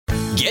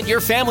Get your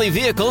family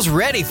vehicles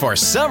ready for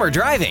summer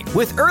driving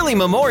with early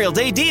Memorial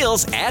Day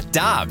deals at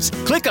Dobbs.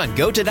 Click on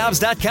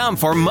GoToDobbs.com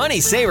for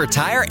money saver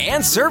tire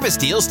and service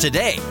deals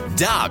today.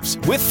 Dobbs,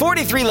 with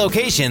 43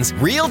 locations,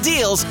 real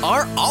deals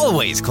are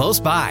always close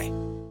by.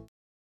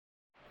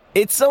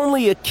 It's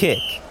only a kick,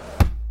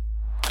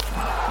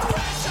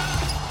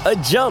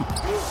 a jump,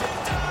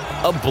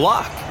 a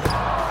block.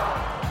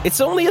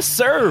 It's only a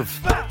serve.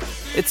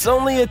 It's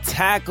only a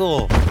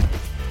tackle,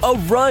 a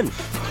run.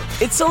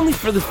 It's only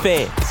for the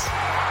fans.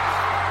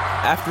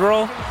 After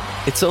all,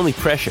 it's only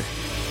pressure.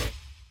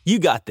 You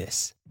got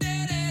this.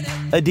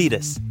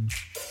 Adidas.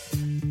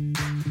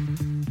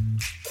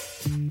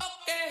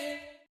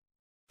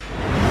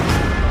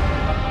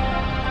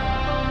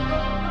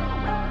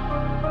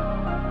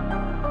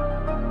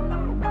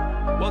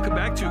 Welcome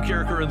back to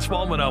Carricker and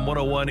Smallman on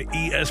 101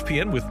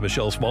 ESPN with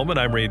Michelle Smallman.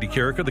 I'm Randy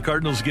Carricker. The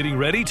Cardinals getting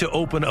ready to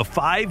open a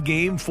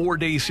 5-game,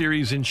 4-day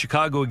series in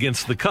Chicago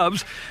against the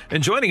Cubs.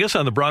 And joining us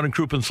on the Brown and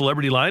Crouppen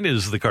Celebrity Line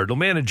is the Cardinal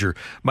manager,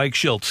 Mike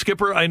Shildt.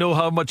 Skipper, I know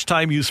how much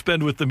time you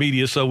spend with the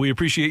media, so we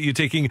appreciate you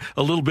taking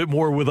a little bit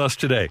more with us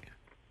today.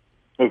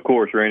 Of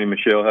course, Randy,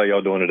 Michelle. How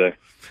y'all doing today?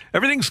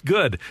 Everything's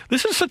good.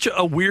 This is such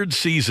a weird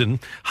season.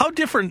 How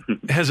different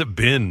has it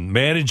been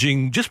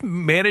managing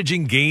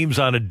games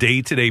on a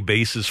day-to-day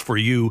basis for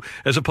you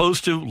as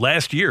opposed to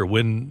last year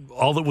when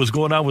all that was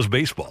going on was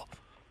baseball?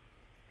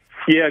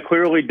 Yeah,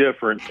 clearly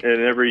different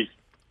in every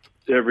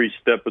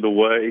step of the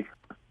way.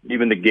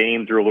 Even the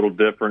games are a little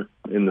different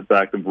in the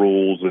fact of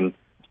rules and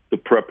the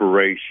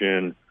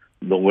preparation,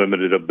 the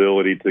limited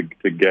ability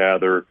to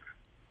gather,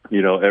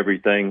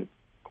 everything.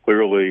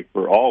 Clearly,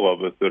 for all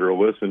of us that are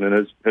listening,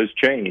 has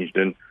changed,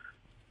 and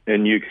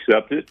you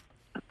accept it.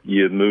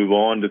 You move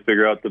on to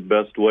figure out the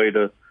best way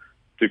to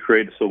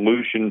create a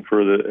solution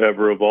for the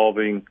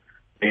ever-evolving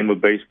game of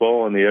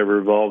baseball and the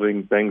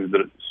ever-evolving things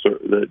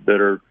that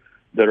are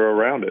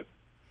around it.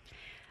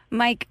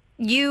 Mike,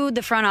 you,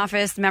 the front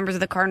office, members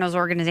of the Cardinals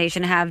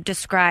organization, have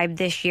described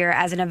this year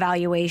as an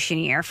evaluation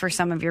year for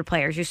some of your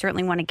players. You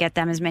certainly want to get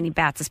them as many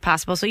bats as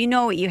possible, so you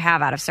know what you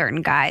have out of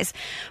certain guys.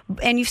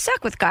 And you've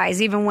stuck with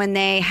guys even when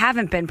they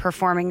haven't been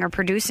performing or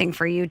producing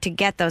for you to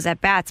get those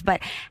at-bats.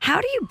 But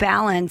how do you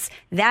balance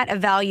that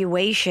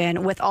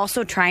evaluation with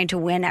also trying to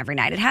win every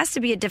night? It has to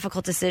be a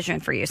difficult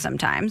decision for you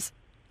sometimes.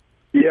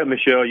 Yeah,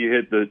 Michelle, you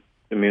hit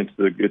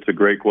it's a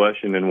great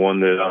question and one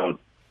that I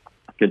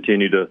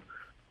continue to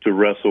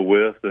wrestle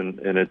with, and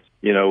it's,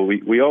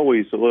 we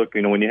always look,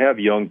 when you have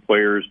young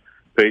players,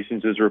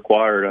 patience is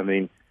required.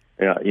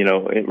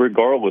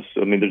 Regardless,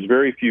 there's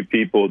very few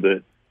people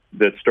that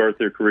start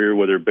their career,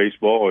 whether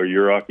baseball or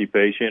your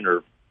occupation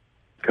or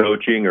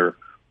coaching or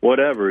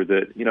whatever,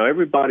 that,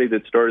 everybody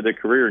that started their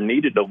career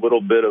needed a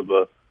little bit of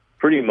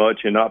pretty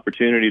much an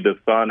opportunity to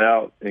find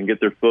out and get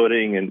their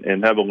footing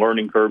and have a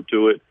learning curve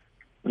to it.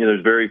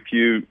 There's very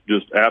few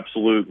just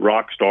absolute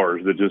rock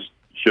stars that just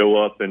show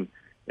up and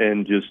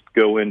just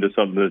go into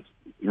something that's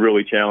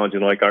really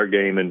challenging like our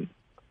game and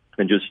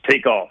just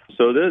take off.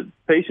 So the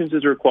patience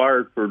is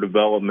required for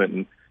development,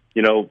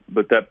 and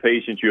but that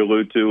patience you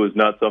allude to is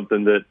not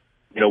something that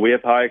we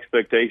have high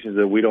expectations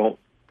that we don't,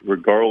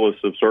 regardless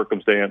of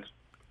circumstance,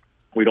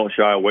 we don't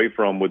shy away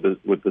from with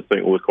the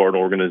St. Louis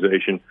Cardinal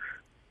organization.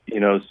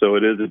 So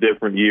it is a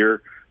different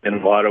year in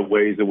a lot of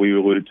ways that we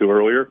alluded to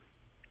earlier,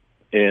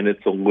 and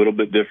it's a little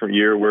bit different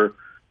year where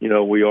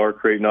we are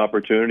creating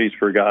opportunities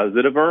for guys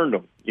that have earned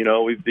them.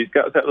 These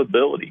guys have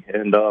ability,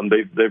 and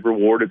they've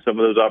rewarded some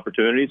of those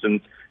opportunities.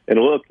 And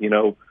look,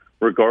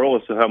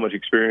 regardless of how much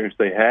experience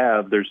they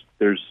have, there's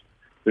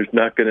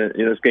not going to.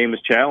 This game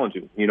is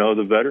challenging.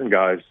 The veteran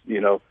guys,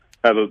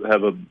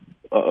 have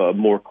a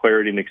more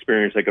clarity and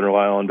experience they can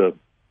rely on to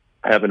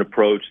have an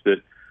approach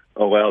that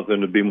allows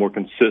them to be more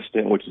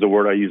consistent, which is a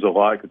word I use a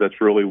lot because that's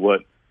really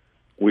what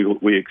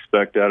we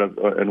expect out of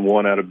and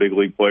want out of big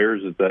league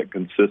players is that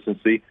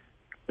consistency.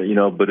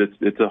 But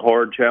it's a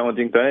hard,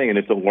 challenging thing, and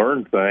it's a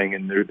learned thing,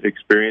 and their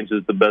experience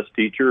is the best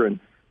teacher, and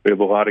we have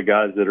a lot of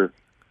guys that are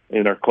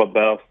in our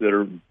clubhouse that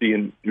are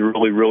being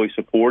really, really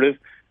supportive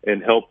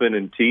and helping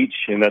and teach,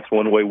 and that's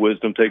one way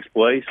wisdom takes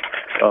place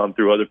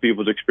through other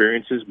people's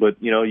experiences. But,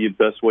 the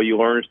best way you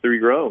learn is through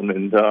your own,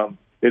 and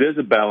it is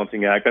a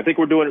balancing act. I think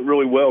we're doing it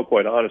really well,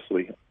 quite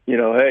honestly.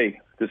 Hey,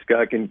 this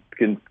guy can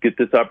get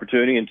this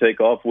opportunity and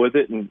take off with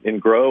it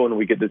and grow, and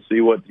we get to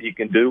see what he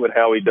can do and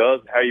how he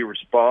does, how he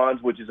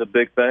responds, which is a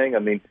big thing.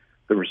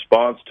 The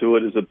response to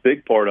it is a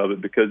big part of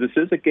it because this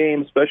is a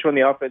game, especially on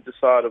the offensive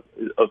side,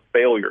 of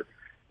failure.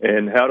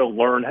 And how to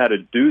learn how to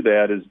do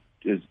that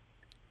is,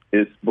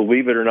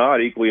 believe it or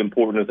not, equally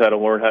important as how to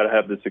learn how to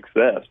have the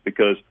success,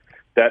 because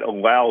that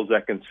allows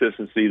that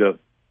consistency to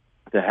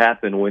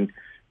happen when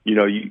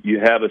you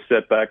have a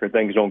setback or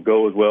things don't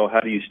go as well.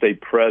 How do you stay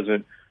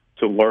present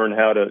to learn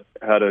how to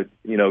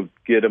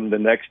get them the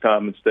next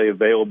time and stay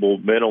available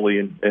mentally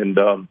and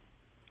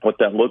what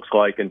that looks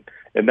like, and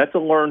that's a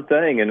learned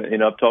thing.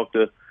 And I've talked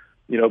to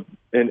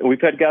and we've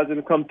had guys that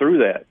have come through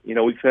that.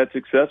 We've had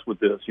success with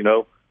this.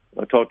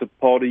 I talked to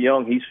Paul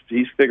DeYoung.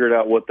 He's figured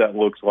out what that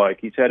looks like.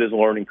 He's had his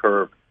learning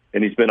curve,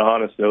 and he's been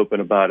honest and open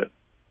about it.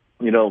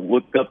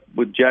 look up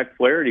with Jack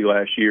Flaherty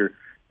last year.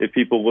 If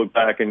people look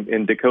back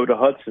and Dakota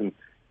Hudson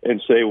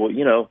and say, well,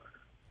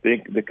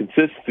 the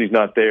consistency's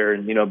not there,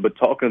 and but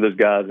talking to those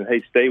guys and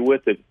hey, stay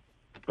with it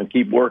and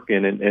keep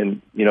working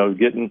and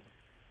getting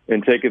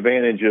and take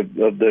advantage of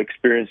the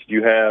experience that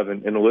you have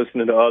and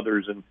listening to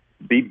others and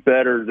be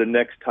better the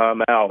next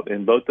time out.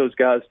 And both those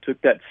guys took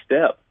that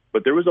step,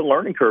 but there was a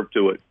learning curve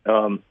to it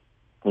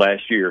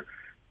last year.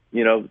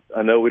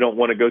 I know we don't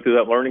want to go through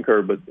that learning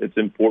curve, but it's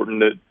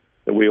important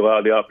that we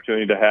allow the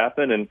opportunity to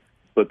happen.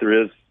 But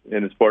there is,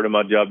 and it's part of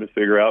my job to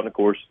figure out. And of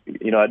course,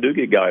 I do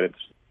get guidance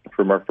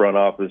from our front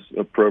office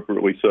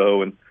appropriately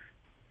so,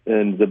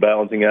 and the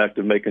balancing act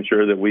of making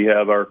sure that we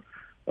have our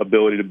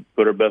ability to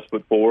put our best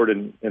foot forward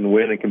and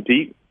win and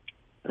compete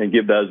and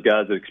give those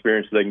guys the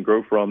experience they can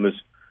grow from is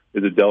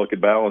a delicate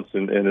balance,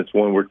 and it's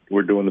one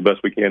we're doing the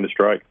best we can to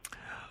strike.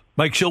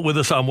 Mike Schilt with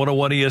us on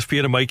 101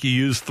 ESPN. And Mike, you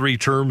used three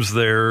terms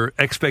there: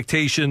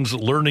 expectations,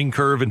 learning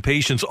curve, and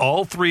patience.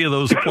 All three of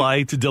those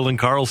apply to Dylan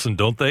Carlson,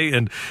 don't they?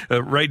 And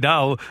right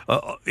now,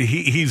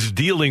 he's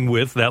dealing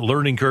with that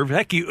learning curve.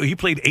 Heck, he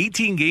played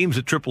 18 games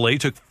at AAA,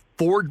 took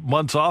 4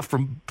 months off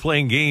from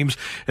playing games,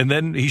 and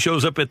then he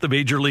shows up at the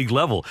major league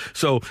level.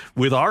 So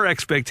with our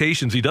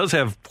expectations, he does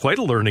have quite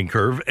a learning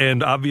curve,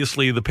 and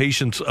obviously the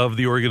patience of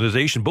the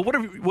organization. But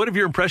what have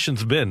your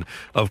impressions been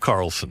of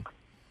Carlson?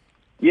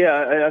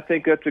 Yeah, I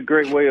think that's a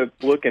great way of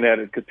looking at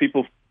it, because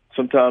people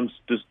sometimes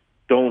just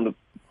don't,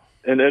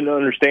 and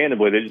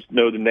understandably, they just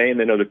know the name,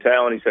 they know the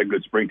talent. He's had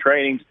good spring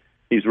trainings.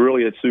 He's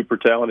really a super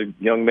talented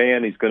young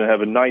man. He's going to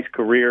have a nice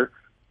career.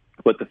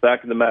 But the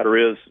fact of the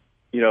matter is,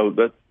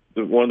 that's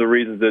one of the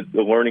reasons that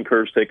the learning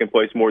curve's taking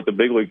place more at the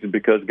big leagues is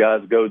because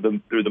guys go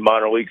through the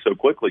minor leagues so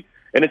quickly.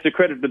 And it's a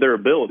credit to their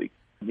ability.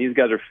 These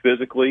guys are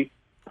physically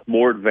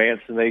more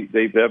advanced than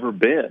they've ever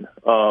been.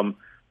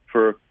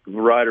 For a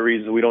variety of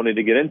reasons we don't need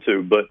to get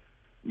into. But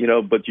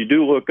you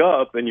do look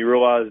up and you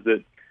realize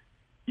that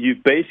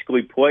you've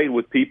basically played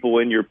with people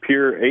in your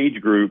peer age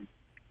group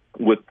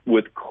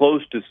with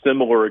close to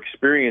similar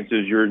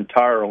experiences your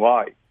entire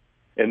life.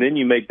 And then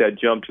you make that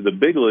jump to the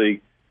big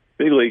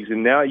leagues,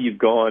 and now you've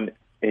gone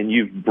and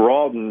you've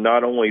broadened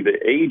not only the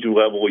age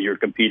level you're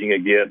competing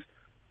against,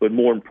 but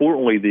more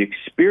importantly, the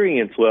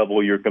experience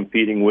level you're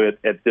competing with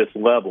at this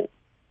level.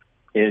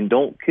 And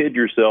don't kid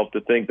yourself to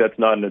think that's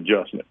not an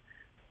adjustment.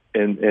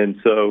 And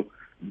so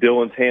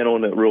Dylan's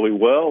handling it really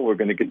well. We're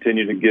going to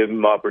continue to give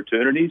him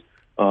opportunities.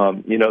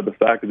 The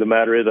fact of the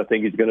matter is I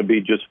think he's going to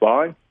be just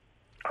fine.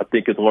 I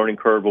think his learning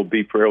curve will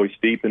be fairly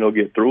steep, and he'll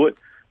get through it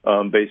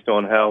based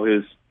on how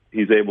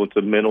he's able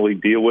to mentally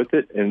deal with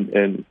it.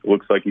 And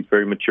looks like he's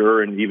very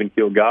mature and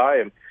even-keeled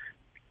guy.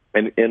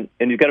 And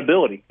he's got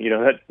ability.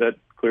 That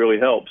clearly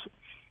helps.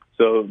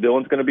 So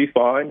Dylan's going to be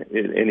fine,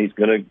 and he's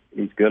going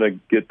to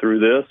get through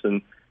this.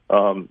 And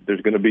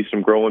there's going to be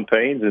some growing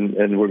pains,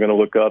 and we're going to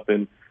look up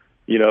in,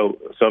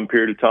 some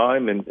period of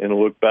time and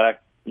look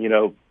back,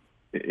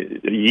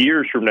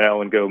 years from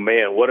now and go,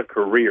 man, what a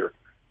career.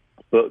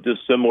 But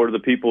just similar to the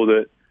people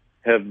that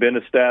have been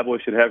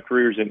established and have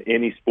careers in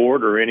any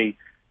sport or any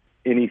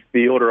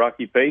field or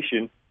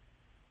occupation,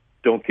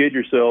 don't kid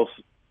yourselves.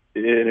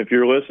 And if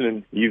you're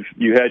listening, you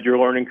had your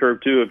learning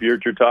curve too. If you're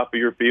at your top of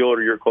your field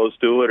or you're close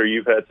to it or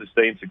you've had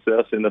sustained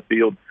success in the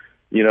field,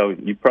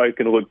 you probably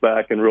can look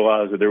back and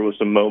realize that there was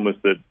some moments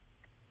that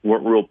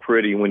weren't real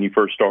pretty when you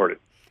first started.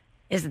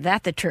 Is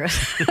that the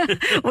truth?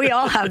 We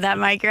all have that,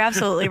 Mike. You're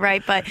absolutely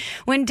right. But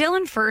when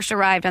Dylan first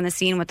arrived on the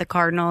scene with the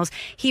Cardinals,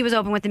 he was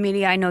open with the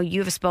media. I know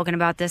you've spoken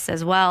about this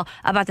as well,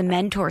 about the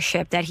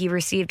mentorship that he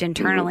received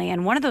internally. Mm-hmm.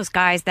 And one of those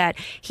guys that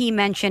he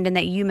mentioned and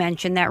that you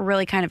mentioned that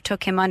really kind of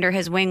took him under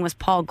his wing was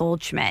Paul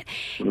Goldschmidt.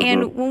 Mm-hmm.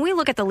 And when we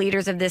look at the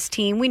leaders of this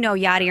team, we know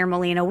Yadier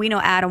Molina, we know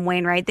Adam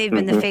Wainwright. They've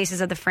been the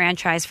faces of the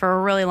franchise for a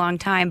really long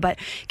time. But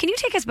can you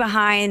take us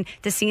behind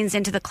the scenes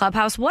into the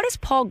clubhouse? What is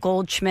Paul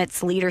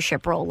Goldschmidt's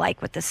leadership role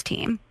like with this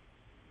team?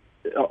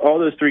 All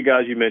those three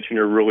guys you mentioned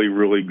are really,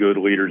 really good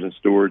leaders and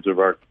stewards of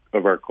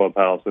our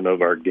clubhouse and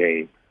of our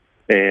game.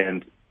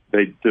 And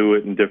they do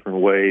it in different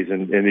ways,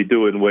 and they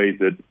do it in ways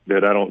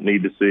that I don't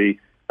need to see.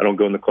 I don't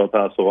go in the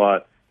clubhouse a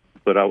lot,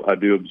 but I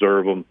do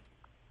observe them.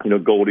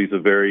 Goldie's a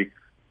very,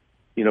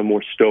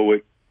 more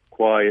stoic,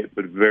 quiet,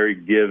 but very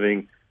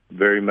giving,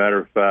 very matter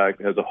of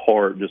fact, has a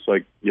heart, just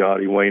like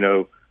Yadi,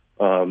 Waino,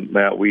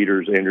 Matt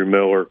Wieters, Andrew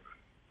Miller,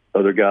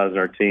 other guys in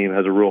our team,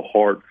 has a real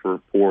heart for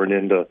pouring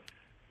into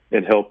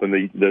and helping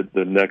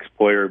the next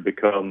player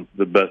become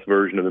the best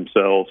version of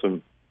themselves.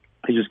 And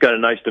he's just got a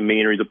nice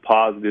demeanor. He's a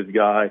positive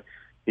guy.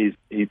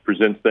 He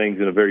presents things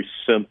in a very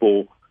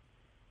simple,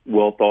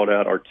 well thought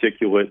out,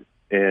 articulate,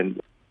 and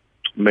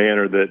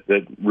manner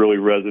that really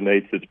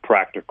resonates. It's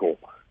practical,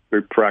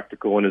 very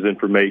practical in his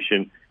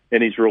information,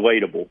 and he's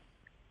relatable.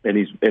 And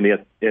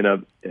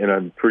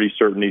I'm pretty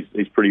certain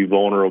he's pretty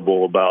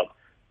vulnerable about,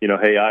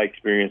 hey, I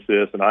experienced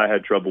this and I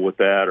had trouble with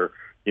that, or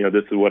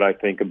this is what I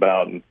think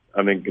about, and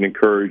I can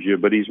encourage you.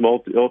 But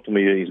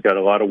ultimately, he's got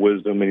a lot of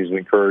wisdom, and he's an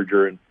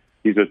encourager, and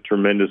he's a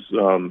tremendous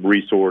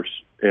resource.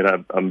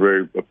 And I'm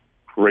very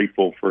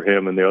grateful for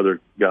him and the other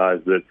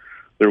guys that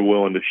they're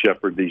willing to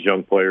shepherd these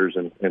young players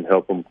and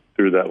help them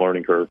through that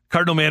learning curve.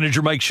 Cardinal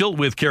manager Mike Shildt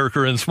with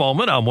Carriker and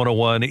Smallman on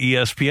 101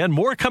 ESPN.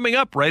 More coming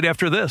up right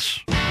after this.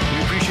 We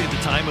appreciate the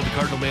time of the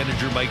Cardinal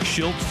manager Mike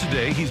Shildt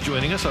today. He's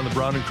joining us on the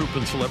Brown and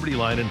Crouppen Celebrity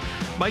Line. And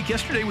Mike,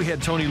 yesterday we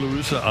had Tony La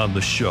Russa on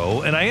the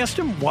show, and I asked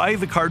him why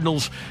the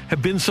Cardinals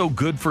have been so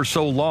good for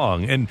so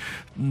long, and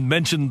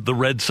mentioned the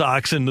Red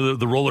Sox and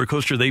the roller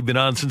coaster they've been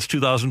on since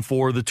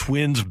 2004. The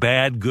Twins,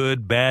 bad,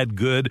 good, bad,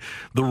 good.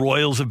 The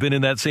Royals have been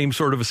in that same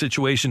sort of a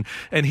situation.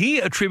 And he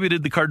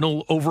attributed the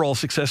Cardinal overall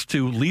success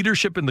to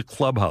leadership in the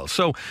clubhouse.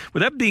 So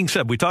with that being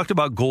said, we talked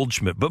about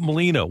Goldschmidt, but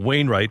Molina,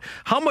 Wainwright,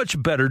 how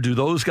much better do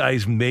those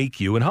guys make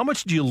you, and how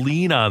much do you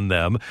lean on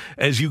them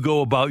as you go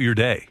about your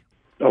day?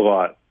 A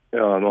lot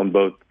on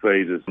both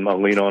phases. I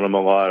lean on them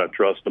a lot. I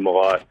trust them a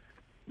lot.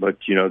 But,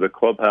 the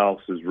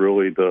clubhouse is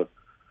really the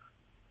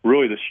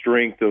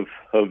strength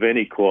of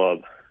any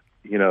club.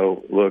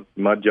 Look,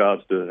 my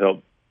job's to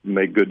help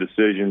make good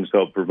decisions,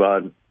 help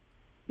provide,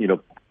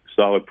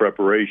 solid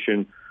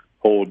preparation,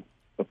 hold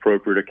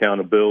appropriate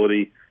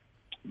accountability.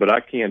 But I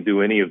can't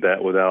do any of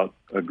that without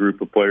a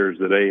group of players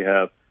that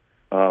have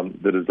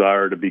the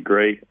desire to be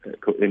great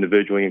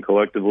individually and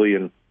collectively,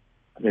 and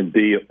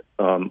B,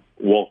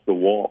 walk the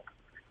walk.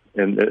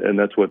 And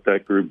that's what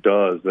that group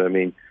does. I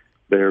mean,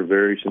 they're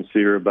very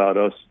sincere about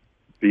us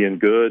being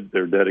good.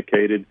 They're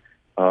dedicated.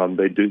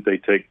 They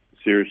take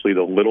seriously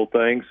the little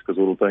things, because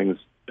little things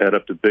add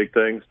up to big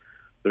things.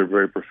 They're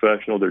very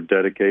professional. They're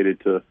dedicated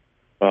to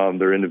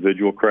their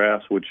individual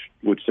crafts, which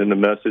send a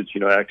message.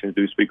 Actions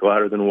do speak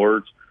louder than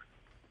words.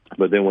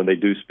 But then when they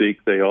do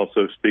speak, they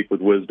also speak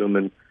with wisdom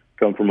and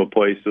come from a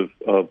place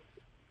of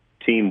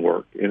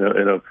teamwork.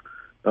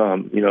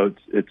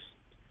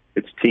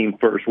 It's team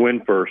first,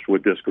 win first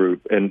with this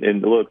group.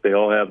 And look, they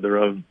all have their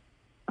own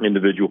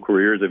individual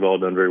careers. They've all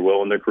done very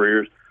well in their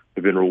careers.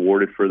 They've been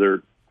rewarded for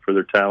their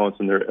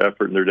talents and their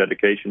effort and their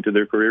dedication to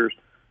their careers.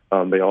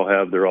 They all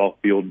have their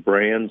off-field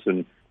brands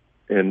and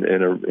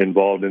are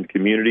involved in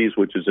communities,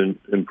 which is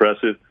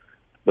impressive.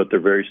 But they're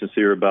very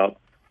sincere about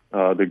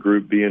the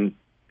group being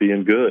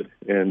good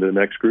and the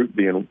next group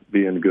being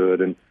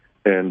good. And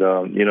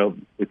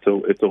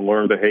it's a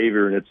learned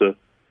behavior, and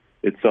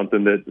it's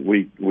something that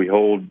we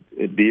hold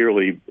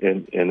dearly.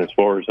 And as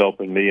far as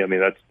helping me, I mean,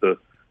 that's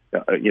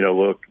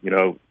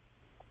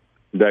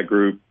that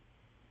group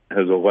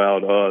has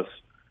allowed us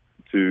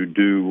to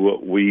do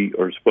what we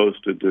are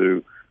supposed to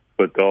do,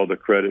 but all the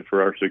credit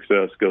for our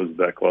success goes to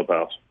that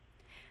clubhouse.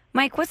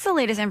 Mike, what's the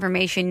latest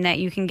information that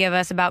you can give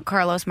us about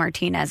Carlos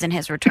Martinez and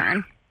his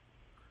return?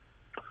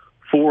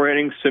 4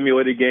 innings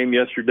simulated game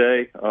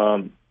yesterday,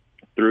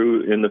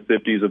 threw in the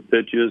 50s of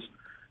pitches,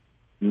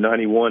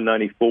 91,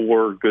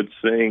 94, good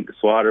sink.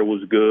 Slider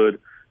was good.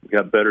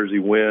 Got better as he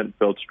went,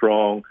 felt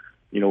strong.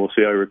 We'll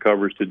see how he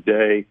recovers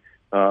today,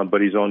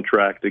 but he's on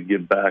track to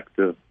get back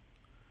to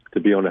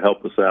be able to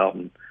help us out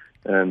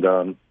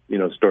and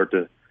start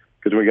to,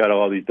 because we got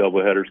all these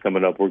doubleheaders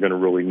coming up. We're going to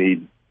really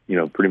need,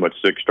 pretty much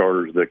 6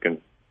 starters that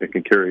can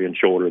carry and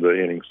shoulder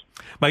the innings.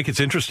 Mike, it's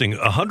interesting.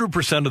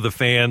 100% of the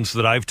fans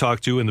that I've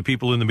talked to and the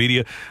people in the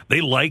media, they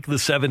like the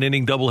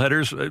 7-inning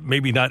doubleheaders.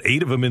 Maybe not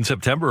 8 of them in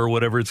September or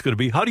whatever it's going to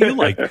be. How do you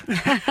like?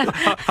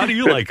 How do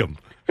you like them?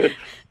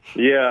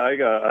 Yeah, I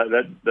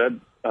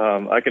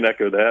can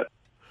echo that.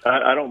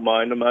 I don't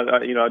mind them.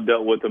 I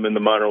dealt with them in the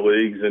minor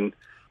leagues, and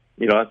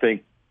I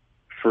think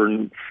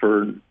moving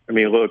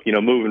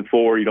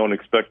forward, you don't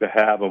expect to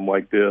have them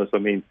like this. I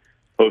mean,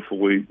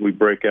 hopefully we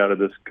break out of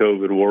this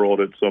COVID world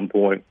at some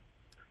point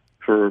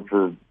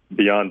for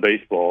beyond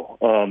baseball.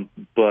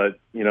 But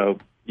you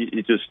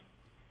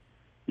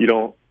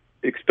don't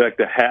expect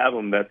to have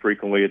them that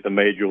frequently at the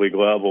major league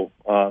level.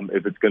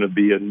 If it's going to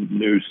be a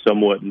new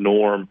somewhat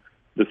norm,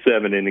 the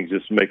 7 innings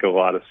just make a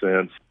lot of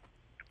sense.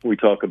 We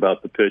talk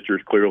about the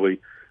pitchers. Clearly,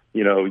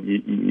 you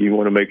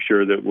want to make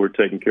sure that we're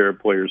taking care of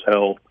players'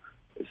 health.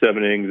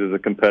 7 innings is a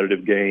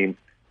competitive game.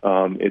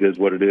 It is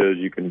what it is.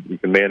 You can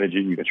manage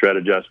it. You can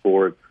strategize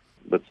for it.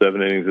 But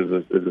 7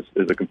 innings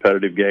is a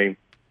competitive game.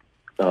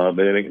 And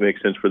it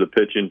makes sense for the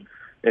pitching,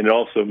 and it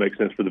also makes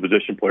sense for the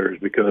position players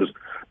because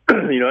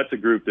that's a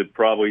group that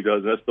probably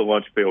does. That's the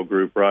lunch pail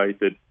group, right?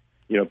 That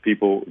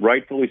people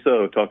rightfully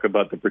so talk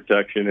about the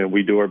protection, and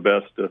we do our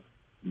best to.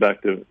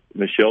 Back to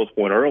Michelle's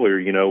point earlier,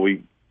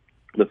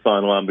 the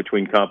fine line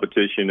between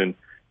competition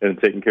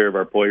and taking care of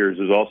our players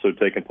is also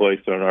taking place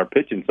on our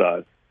pitching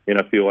side. And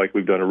I feel like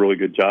we've done a really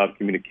good job.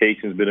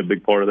 Communication has been a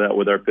big part of that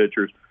with our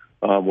pitchers.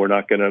 We're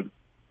not going to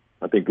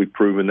 – I think we've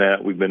proven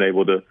that. We've been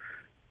able to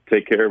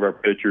take care of our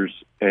pitchers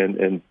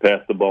and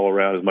pass the ball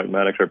around, as Mike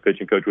Maddox, our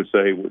pitching coach, would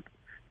say,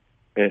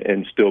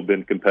 and still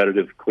been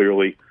competitive,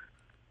 clearly.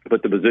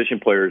 But the position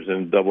players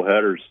and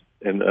doubleheaders,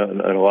 and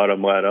a lot of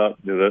them light up.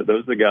 Those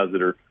are the guys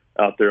that are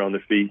out there on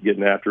their feet,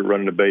 getting after it,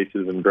 running the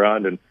bases and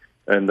grinding.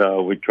 And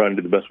we try to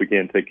do the best we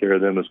can to take care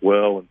of them as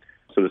well.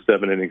 So the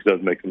 7 innings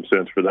does make some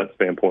sense for that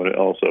standpoint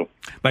also.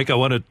 Mike, I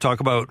want to talk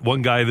about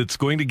one guy that's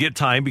going to get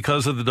time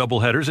because of the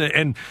doubleheaders,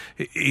 and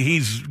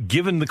he's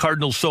given the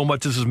Cardinals so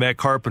much. This is Matt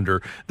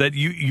Carpenter, that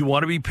you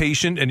want to be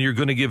patient and you're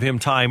going to give him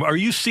time. Are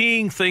you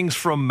seeing things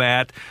from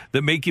Matt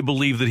that make you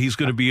believe that he's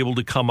going to be able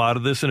to come out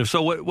of this? And if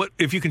so, what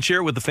if you can share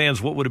it with the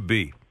fans, what would it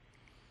be?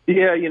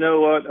 Yeah, you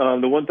know what?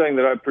 The one thing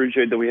that I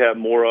appreciate that we have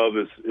more of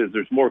is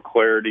there's more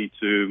clarity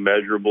to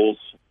measurables.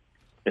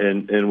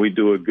 And we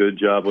do a good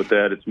job with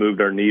that. It's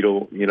moved our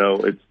needle. You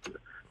know,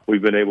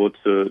 we've been able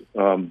to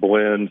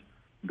blend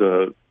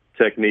the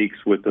techniques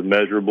with the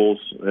measurables,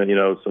 and, you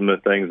know, some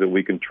of the things that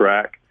we can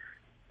track,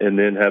 and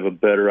then have a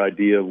better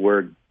idea of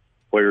where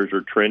players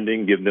are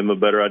trending, give them a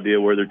better idea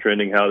where they're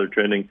trending, how they're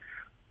trending.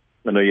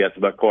 I know you asked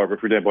about Carver.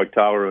 For example, like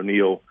Tyler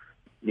O'Neill,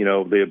 you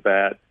know, the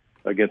at-bat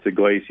against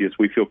Iglesias,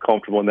 we feel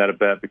comfortable in that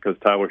at-bat because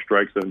Tyler's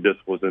strike zone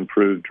discipline was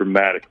improved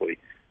dramatically.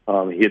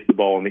 He hit the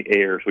ball in the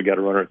air, so we got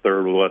a runner at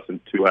third with less than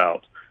 2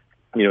 outs.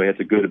 You know, he has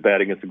a good at-bat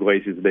against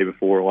Iglesias the day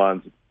before,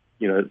 lines,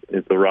 you know,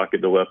 it's a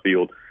rocket to left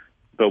field.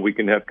 But we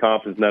can have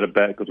confidence in that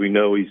at-bat because we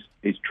know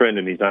he's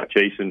trending, he's not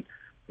chasing,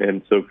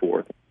 and so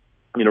forth.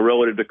 You know,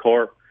 relative to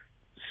Carp,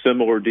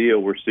 similar deal.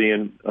 We're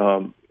seeing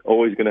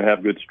always going to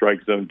have good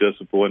strike zone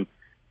discipline.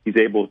 He's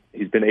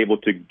been able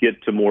to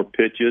get to more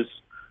pitches.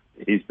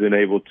 He's been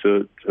able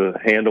to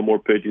handle more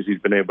pitches. He's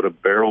been able to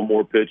barrel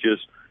more pitches.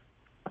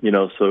 You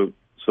know,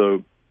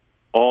 so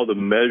all the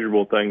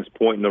measurable things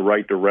point in the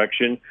right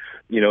direction.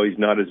 You know, he's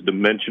not as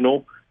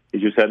dimensional. He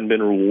just hadn't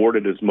been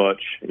rewarded as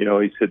much. You know,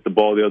 he's hit the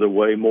ball the other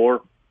way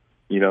more.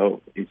 You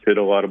know, he's hit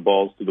a lot of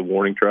balls to the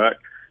warning track,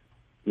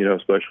 you know,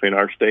 especially in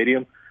our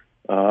stadium.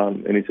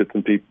 And he's hit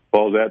some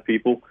balls at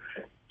people.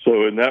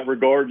 So in that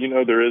regard, you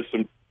know, there is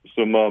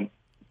some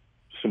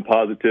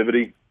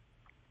positivity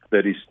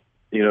that he's,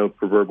 you know,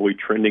 proverbially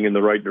trending in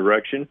the right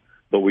direction.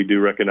 But we do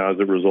recognize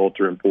that results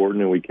are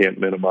important, and we can't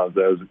minimize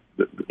those,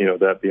 you know,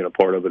 that being a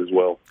part of it as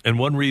well. And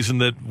one reason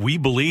that we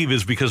believe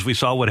is because we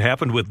saw what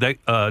happened with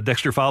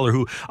Dexter Fowler,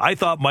 who I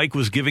thought Mike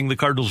was giving the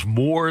Cardinals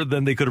more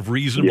than they could have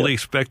reasonably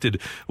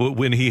expected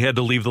when he had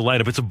to leave the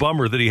lineup. It's a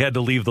bummer that he had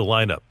to leave the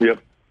lineup. Yep.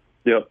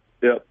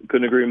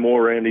 Couldn't agree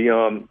more, Randy.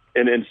 And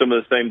some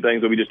of the same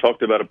things that we just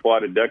talked about apply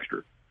to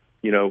Dexter.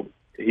 You know,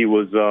 he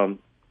was,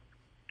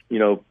 you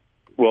know,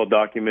 well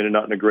documented,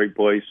 not in a great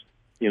place,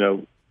 you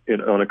know,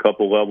 on a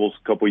couple levels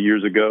a couple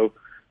years ago.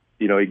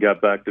 You know, he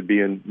got back to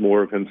being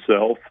more of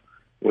himself,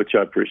 which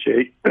I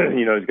appreciate.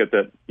 You know, he's got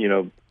that, you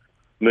know, $1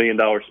 million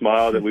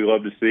smile that we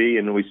love to see,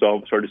 and we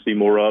started to see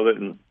more of it,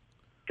 and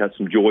got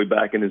some joy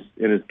back in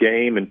his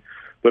game.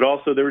 But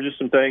also there were just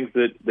some things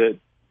that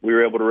we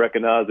were able to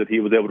recognize that he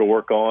was able to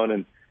work on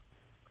and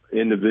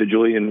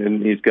individually,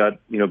 and he's got,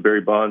 you know,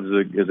 Barry Bonds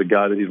is a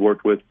guy that he's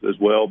worked with as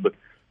well. But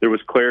there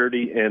was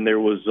clarity, and there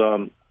was,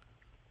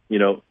 you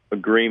know,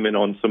 agreement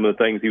on some of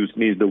the things he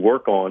needed to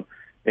work on,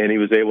 and he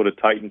was able to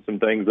tighten some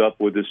things up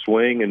with his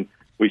swing, and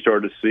we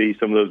started to see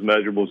some of those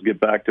measurables get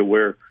back to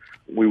where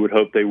we would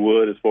hope they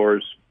would, as far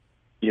as,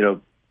 you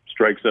know,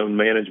 strike zone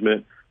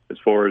management, as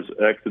far as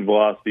exit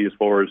velocity, as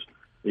far as,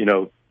 you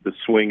know, the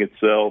swing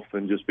itself,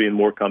 and just being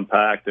more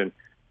compact. And,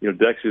 you know,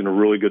 Dex is in a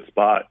really good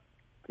spot,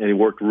 and he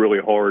worked really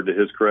hard, to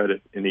his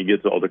credit, and he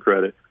gets all the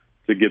credit,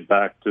 to get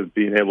back to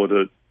being able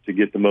to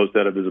get the most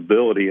out of his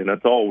ability. And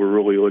that's all we're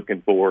really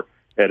looking for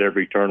at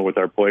every turn with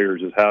our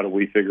players, is how do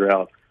we figure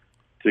out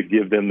to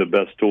give them the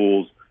best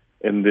tools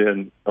and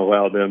then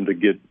allow them to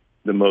get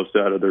the most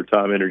out of their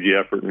time, energy,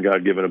 effort, and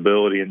God-given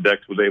ability. And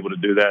Dex was able to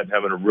do that, and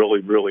having a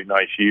really, really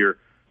nice year,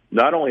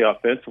 not only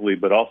offensively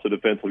but also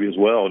defensively as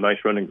well. A nice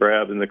run and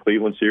grab in the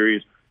Cleveland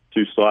series,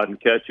 2 sliding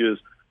catches,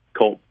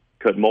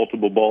 cut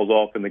multiple balls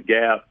off in the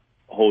gap,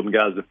 holding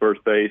guys to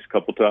first base, a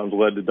couple times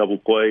led to double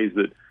plays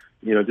that,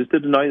 you know, just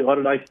did a lot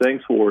of nice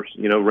things for us.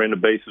 You know, ran the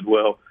base as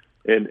well,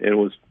 and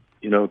was,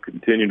 you know,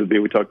 continue to be.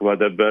 We talked about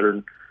that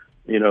veteran,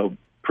 you know,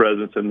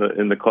 presence in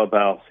the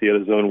clubhouse. He had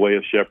his own way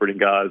of shepherding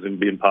guys and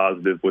being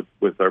positive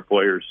with our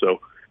players. So,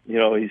 you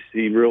know,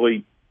 he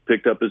really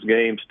picked up his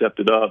game,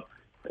 stepped it up,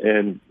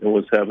 and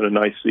was having a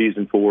nice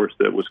season for us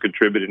that was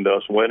contributing to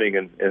us winning,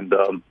 and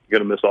going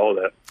to miss all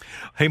of that.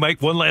 Hey,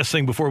 Mike, one last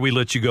thing before we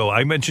let you go.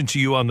 I mentioned to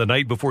you on the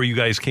night before you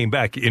guys came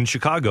back in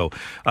Chicago,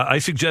 I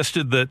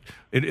suggested that,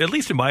 at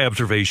least in my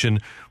observation,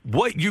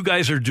 what you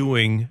guys are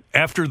doing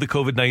after the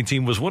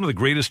COVID-19 was one of the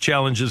greatest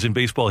challenges in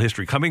baseball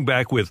history, coming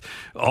back with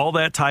all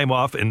that time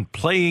off and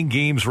playing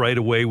games right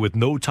away with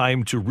no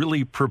time to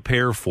really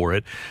prepare for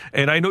it.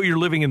 And I know you're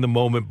living in the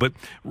moment, but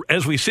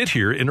as we sit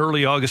here in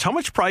early August, how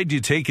much pride do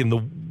you take in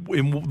the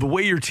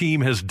way your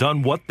team has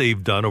done what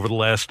they've done over the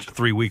last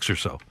 3 weeks or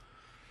so?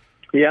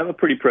 Yeah, I'm a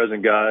pretty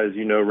present guy, as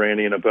you know,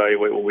 Randy, and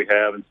evaluate what we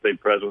have and stay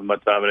present with my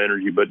time and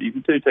energy. But you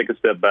can take a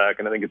step back,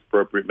 and I think it's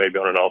appropriate maybe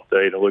on an off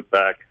day to look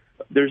back.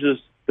 There's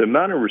just the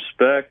amount of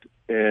respect,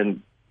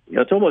 and, you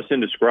know, it's almost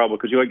indescribable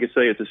because, like you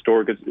say, it's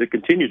historic. It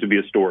continues to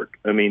be historic.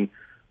 I mean,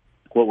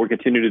 what we're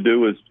continuing to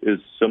do is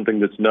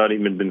something that's not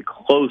even been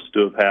close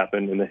to have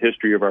happened in the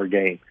history of our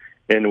game,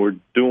 and we're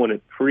doing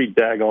it pretty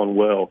daggone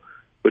well.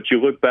 But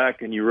you look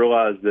back and you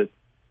realize that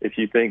if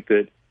you think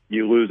that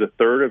you lose a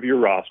third of your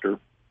roster,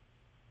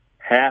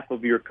 half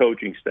of your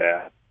coaching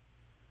staff.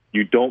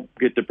 You don't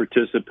get to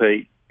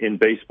participate in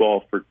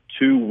baseball for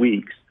 2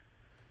 weeks.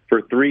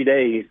 For 3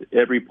 days,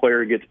 every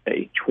player gets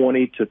a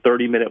 20 to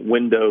 30-minute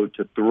window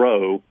to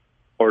throw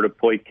or to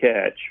play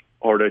catch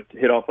or to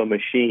hit off a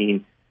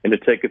machine and to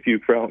take a few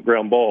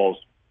ground balls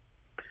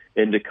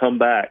and to come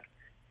back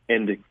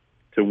and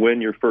to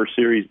win your first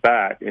series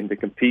back and to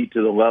compete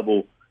to the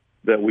level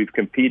that we've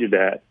competed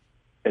at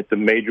the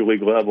major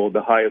league level,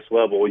 the highest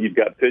level. You've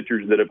got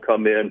pitchers that have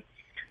come in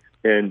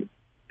and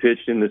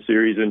pitched in the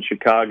series in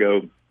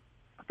Chicago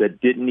that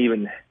didn't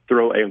even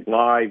throw a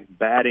live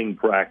batting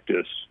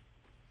practice.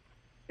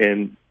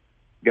 And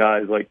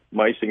guys like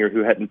Meisinger,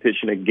 who hadn't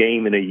pitched in a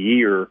game in a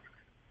year,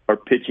 are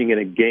pitching in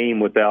a game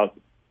without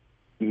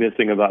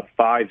missing about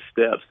 5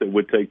 steps that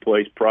would take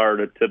place prior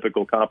to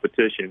typical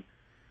competition.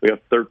 We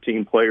have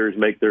 13 players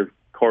make their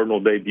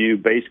Cardinal debut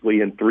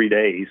basically in 3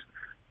 days.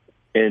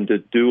 And to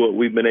do what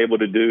we've been able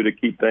to do to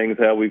keep things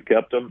how we've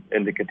kept them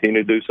and to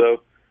continue to do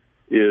so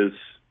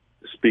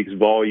speaks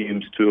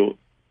volumes to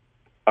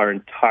our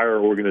entire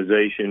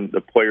organization.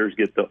 The players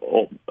get the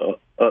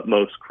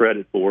utmost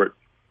credit for it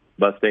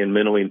by staying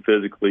mentally and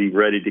physically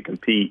ready to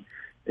compete,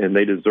 and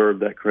they deserve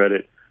that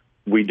credit.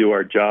 We do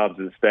our jobs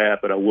as staff,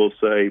 but I will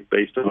say,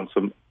 based on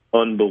some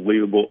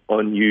unbelievable,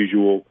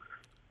 unusual,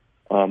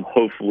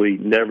 hopefully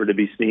never to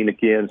be seen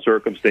again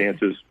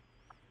circumstances,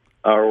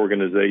 our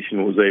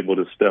organization was able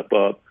to step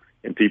up,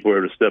 and people were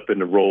able to step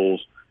into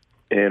roles,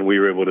 and we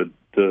were able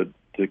to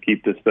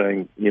keep this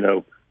thing.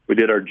 We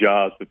did our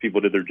jobs, but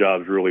people did their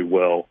jobs really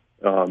well,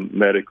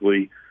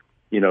 medically,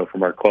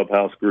 from our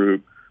clubhouse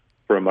group,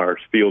 from our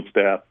field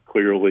staff,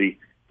 clearly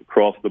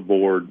across the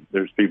board.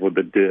 There's people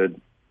that did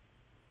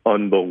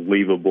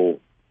unbelievable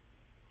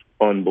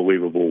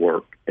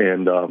work.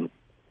 And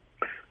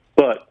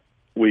but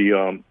we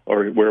are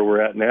where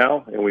we're at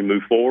now, and we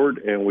move forward,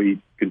 and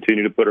we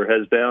continue to put our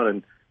heads down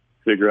and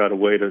figure out a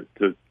way to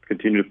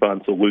continue to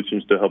find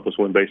solutions to help us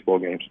win baseball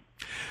games.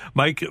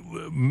 Mike,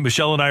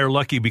 Michelle and I are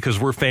lucky because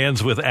we're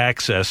fans with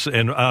access,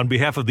 and on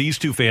behalf of these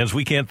two fans,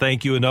 we can't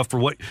thank you enough for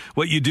what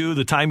you do,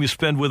 the time you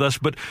spend with us,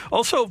 but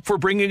also for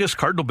bringing us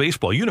Cardinal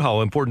baseball. You know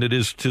how important it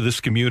is to this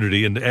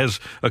community, and as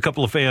a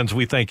couple of fans,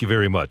 we thank you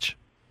very much.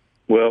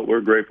 Well,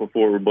 we're grateful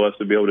for it. We're blessed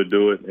to be able to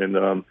do it,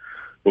 and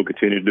we'll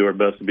continue to do our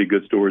best to be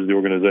good stewards of the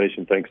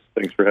organization. Thanks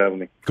for having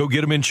me. Go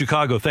get them in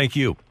Chicago. Thank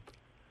you.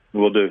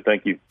 Will do.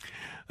 Thank you.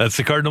 That's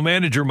the Cardinal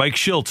manager, Mike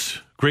Shiltz.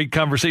 Great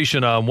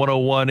conversation on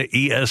 101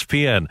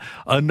 ESPN.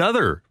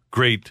 Another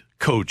great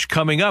coach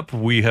coming up.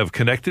 We have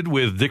connected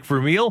with Dick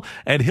Vermeil,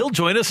 and he'll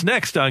join us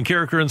next on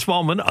Carriker and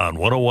Smallman on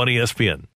 101 ESPN.